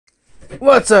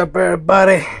What's up,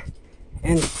 everybody?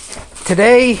 And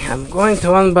today I'm going to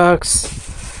unbox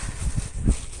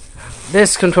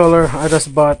this controller I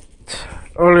just bought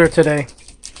earlier today.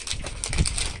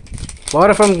 Bought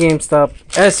it from GameStop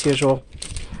as usual.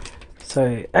 So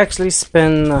I actually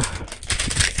spent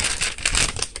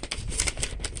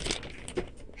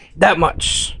that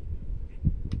much,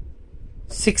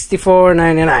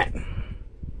 $64.99.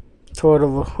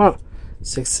 Total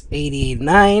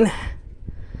 $689.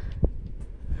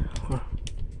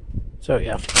 So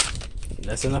yeah,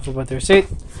 that's enough about the receipt.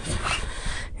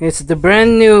 It's the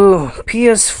brand new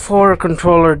PS4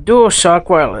 controller Dualshock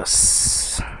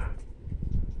wireless.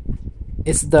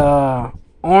 It's the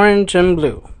orange and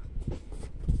blue.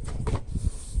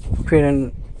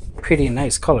 Pretty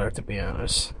nice color, to be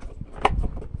honest.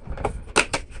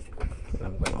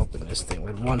 I'm gonna open this thing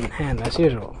with one hand as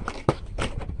usual.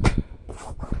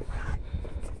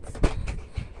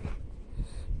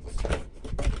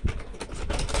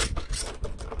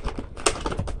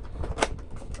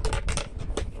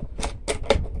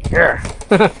 Here.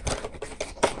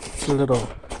 It's a little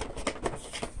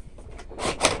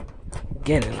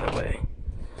get in the way.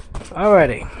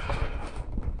 Alrighty.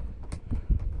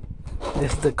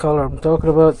 This is the color I'm talking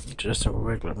about. Just a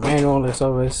regular manual as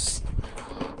always.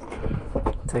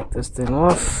 Take this thing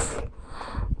off.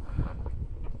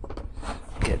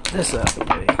 Get this out of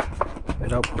the way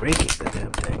without breaking the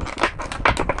damn thing.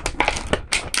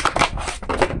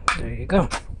 There you go.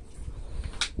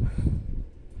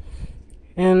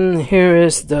 And here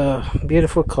is the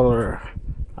beautiful color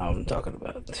I'm talking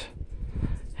about.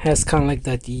 Has kind of like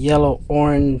that yellow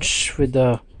orange with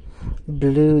the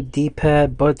blue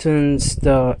D-pad buttons,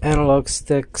 the analog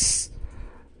sticks,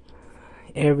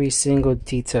 every single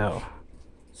detail.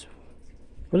 It's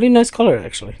really nice color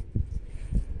actually.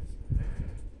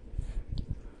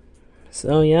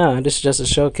 So yeah, this is just a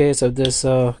showcase of this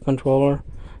controller.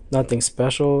 Nothing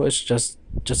special, it's just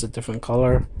a different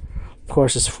color. Of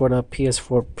course, it's for the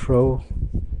PS4 Pro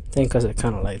thing because it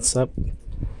kind of lights up.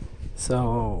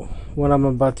 So what I'm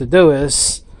about to do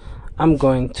is I'm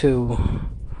going to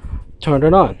turn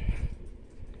it on,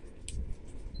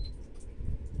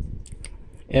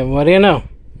 and what do you know,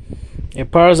 it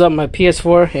powers up my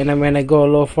PS4, and then when I go a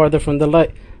little farther from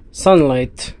the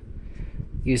sunlight,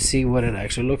 you see what it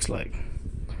actually looks like.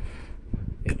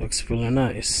 It looks really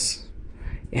nice.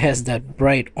 It has that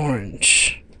bright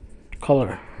orange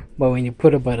color. But when you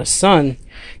put it by the sun,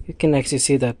 you can actually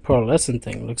see that pearlescent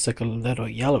thing. Looks like a little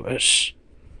yellowish.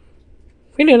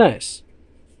 Really nice.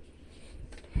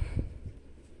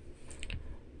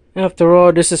 After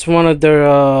all, this is one of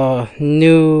their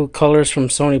new colors from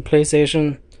Sony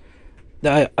PlayStation.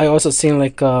 I also seen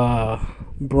like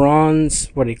bronze,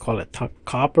 what do you call it,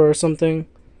 copper or something.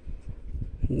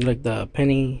 Like the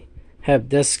penny have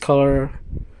this color.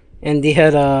 And they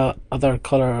had other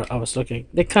color I was looking.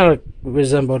 They kind of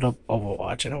resembled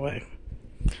Overwatch in a way.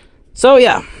 So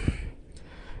yeah,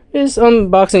 this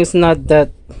unboxing is not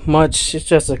that much. It's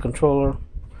just a controller.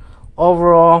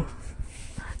 Overall,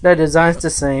 the design's the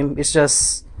same. It's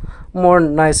just more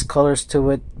nice colors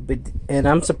to it. And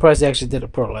I'm surprised they actually did a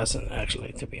pearlescent.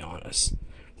 Actually, to be honest,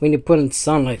 when you put it in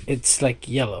sunlight, it's like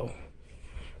yellow.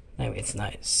 I mean, it's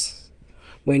nice.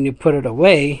 When you put it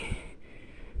away,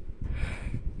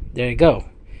 there you go.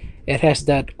 It has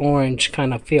that orange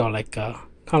kind of feel, like kind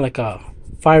of like a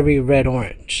fiery red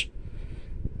orange,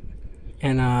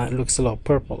 and it looks a little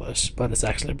purplish, but it's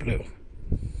actually blue.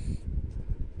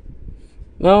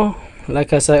 Well,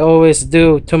 like as I always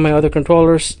do to my other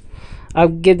controllers, I'll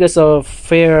give this a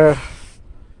fair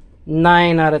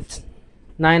 9 out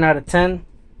of 10.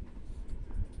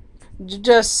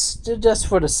 Just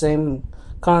for the same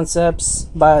concepts,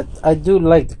 but I do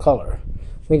like the color.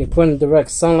 When you put in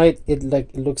direct sunlight, it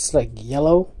looks like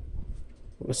yellow.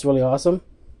 It's really awesome.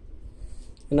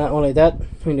 And not only that,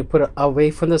 when you put it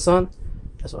away from the sun,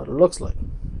 that's what it looks like.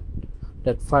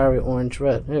 That fiery orange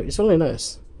red. It's really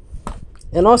nice.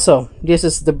 And also, this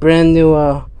is the brand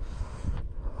new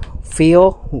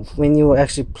feel when you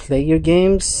actually play your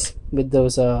games with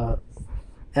those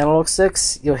analog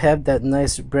sticks. You'll have that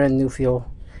nice brand new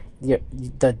feel.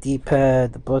 The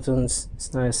D-pad, the buttons,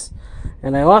 it's nice.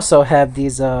 And I also have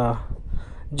these gel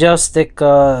stick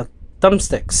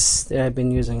thumbsticks that I've been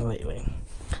using lately.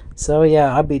 So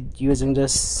yeah, I'll be using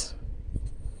this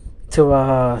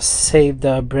to save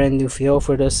the brand new feel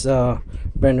for this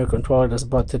brand new controller that's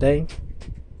bought today.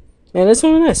 And it's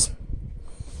really nice.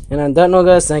 And on that note,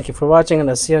 guys, thank you for watching, and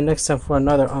I'll see you next time for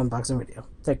another unboxing video.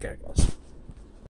 Take care, guys.